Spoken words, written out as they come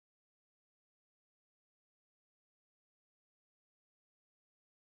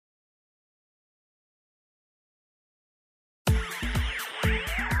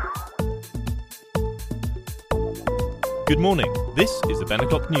Good morning, this is the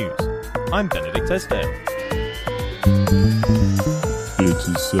Benedict News. I'm Benedict Esdale. It's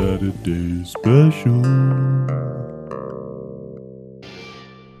a Saturday special.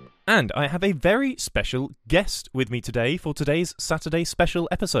 And I have a very special guest with me today for today's Saturday special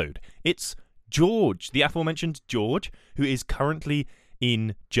episode. It's George, the aforementioned George, who is currently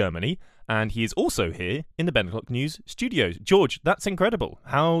in Germany, and he is also here in the Benedict News studios. George, that's incredible.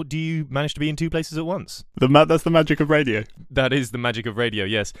 How do you manage to be in two places at once? That's the magic of radio. That is the magic of radio,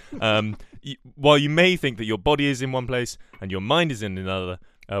 yes. While you may think that your body is in one place and your mind is in another,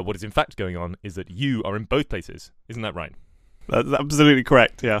 what is in fact going on is that you are in both places. Isn't that right? That's absolutely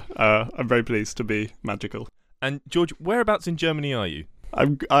correct, yeah. I'm very pleased to be magical. And George, whereabouts in Germany are you?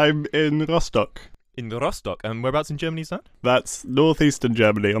 I'm in Rostock. In Rostock. And whereabouts in Germany is that? That's northeastern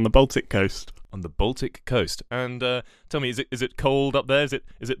Germany, on the Baltic coast. On the Baltic coast. And tell me, is it cold up there? Is it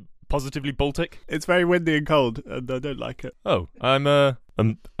positively Baltic? It's very windy and cold, and I don't like it. Oh, I'm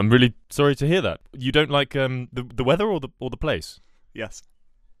really sorry to hear that. You don't like the weather or the place? Yes.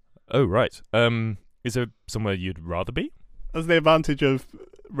 Oh, right. Is there somewhere you'd rather be? That's the advantage of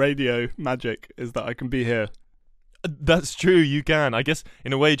radio magic, is that I can be here. That's true, you can. I guess,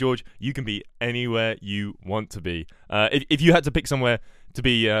 in a way, George, you can be anywhere you want to be. If you had to pick somewhere to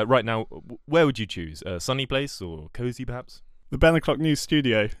be right now, where would you choose? A sunny place or cozy, perhaps? The Benedict News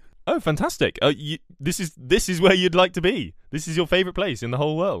studio. Oh, fantastic. This is where you'd like to be. This is your favourite place in the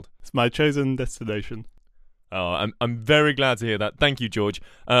whole world. It's my chosen destination. Oh, I'm very glad to hear that. Thank you, George.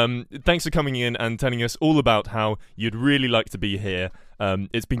 Thanks for coming in and telling us all about how you'd really like to be here.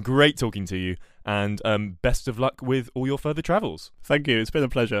 It's been great talking to you, and best of luck with all your further travels. Thank you, it's been a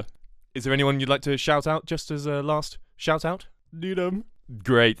pleasure. Is there anyone you'd like to shout out just as a last shout out? Needham.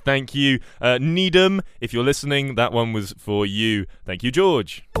 Great, thank you. Needham, if you're listening, that one was for you. Thank you,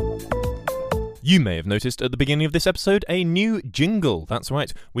 George. You may have noticed at the beginning of this episode a new jingle. That's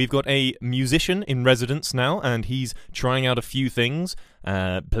right. We've got a musician in residence now, and he's trying out a few things,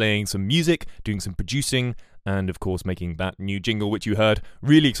 playing some music, doing some producing, and of course making that new jingle which you heard.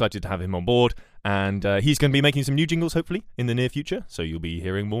 Really excited to have him on board, and he's going to be making some new jingles hopefully in the near future, so you'll be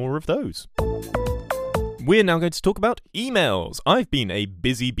hearing more of those. We're now going to talk about emails. I've been a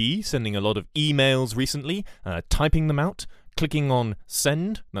busy bee sending a lot of emails recently, typing them out, clicking on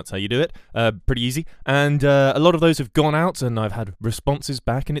send, that's how you do it, pretty easy, and a lot of those have gone out and I've had responses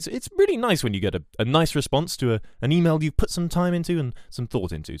back, and it's really nice when you get a nice response to an email you've put some time into and some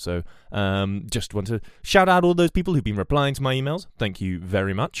thought into. So just want to shout out all those people who've been replying to my emails. Thank you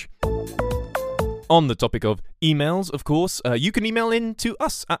very much. On the topic of emails, of course, you can email in to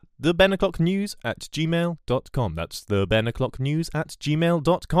us at thebenoclocknews@gmail.com. That's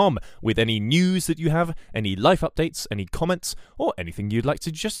thebenoclocknews@gmail.com with any news that you have, any life updates, any comments, or anything you'd like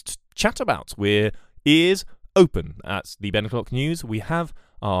to just chat about. We're ears open at the Benedict News. We have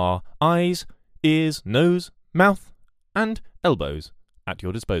our eyes, ears, nose, mouth, and elbows at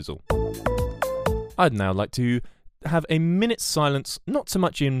your disposal. I'd now like to have a minute's silence, not so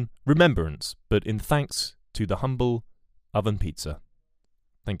much in remembrance, but in thanks to the humble oven pizza.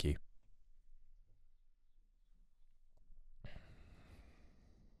 Thank you.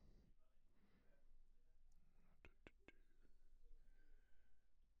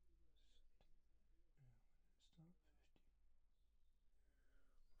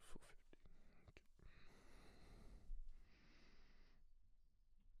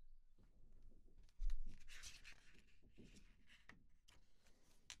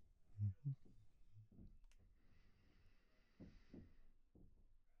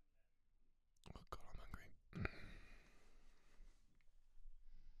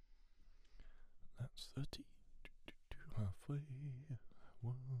 That's 30. Halfway.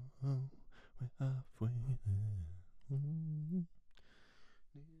 Whoa, we're halfway there.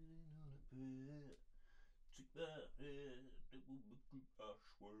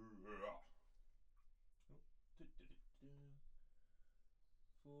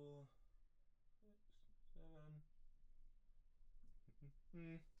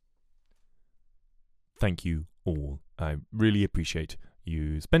 Thank you all. I really appreciate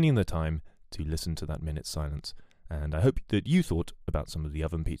you spending the time to listen to that minute's silence, and I hope that you thought about some of the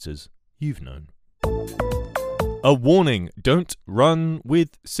oven pizzas you've known. A warning, don't run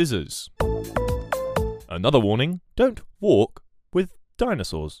with scissors. Another warning, don't walk with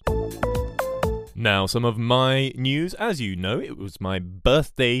dinosaurs. Now, some of my news. As you know, it was my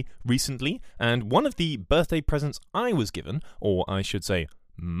birthday recently, and one of the birthday presents I was given, or I should say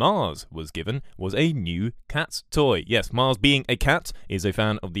Mars was given, was a new cat toy. Yes, Mars, being a cat, is a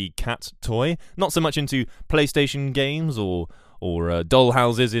fan of the cat toy. Not so much into PlayStation games or or doll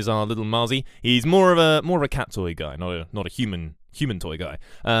houses is our little Marzi. He's more of a cat toy guy, not a human toy guy.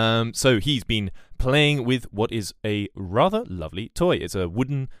 So he's been playing with what is a rather lovely toy. It's a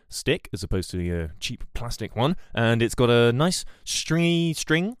wooden stick as opposed to a cheap plastic one, and it's got a nice stringy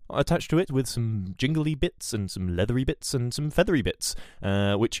string attached to it with some jingly bits and some leathery bits and some feathery bits,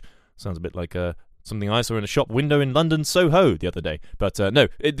 which sounds a bit like something I saw in a shop window in London Soho the other day. But no,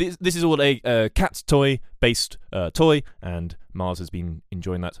 this is all a cat toy-based toy, and Mars has been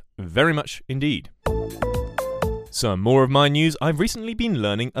enjoying that very much indeed. Some more of my news. I've recently been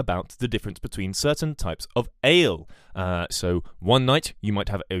learning about the difference between certain types of ale. So one night you might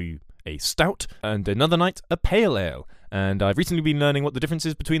have a stout, and another night a pale ale. And I've recently been learning what the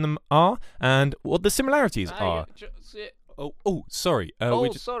differences between them are and what the similarities are. Sorry.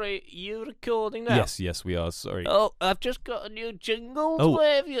 Sorry, you recording now? Yes, we are. Sorry. Oh, I've just got a new jingle.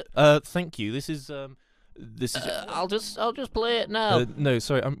 Where have you? Thank you. This is. I'll just play it now. No,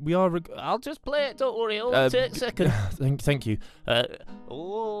 sorry. We are. I'll just play it. Don't worry. It'll take a second. Thank you.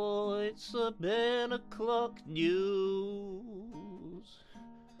 It's the Ben-o'clock news.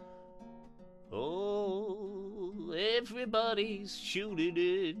 Oh, everybody's shooting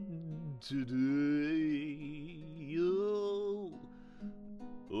in today.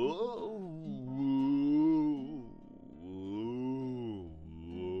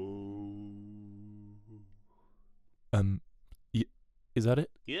 Is that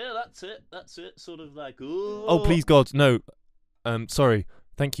it? Yeah, that's it. Sort of like, oh. Oh, please, God, no. Sorry.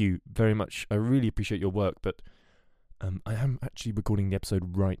 Thank you very much. I really appreciate your work, but I am actually recording the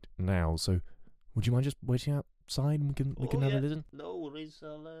episode right now, so would you mind just waiting outside and we can have a listen? No worries.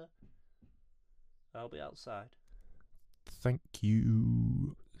 I'll be outside. Thank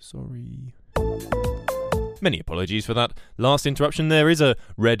you. Sorry. Many apologies for that last interruption. There is a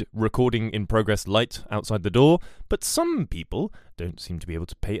red recording in progress light outside the door, but some people don't seem to be able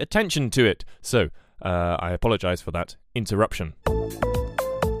to pay attention to it. So, I apologise for that interruption.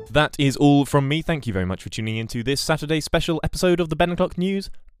 That is all from me. Thank you very much for tuning into this Saturday special episode of the Ben O'Clock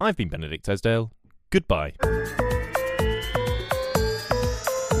News. I've been Benedict Esdale. Goodbye.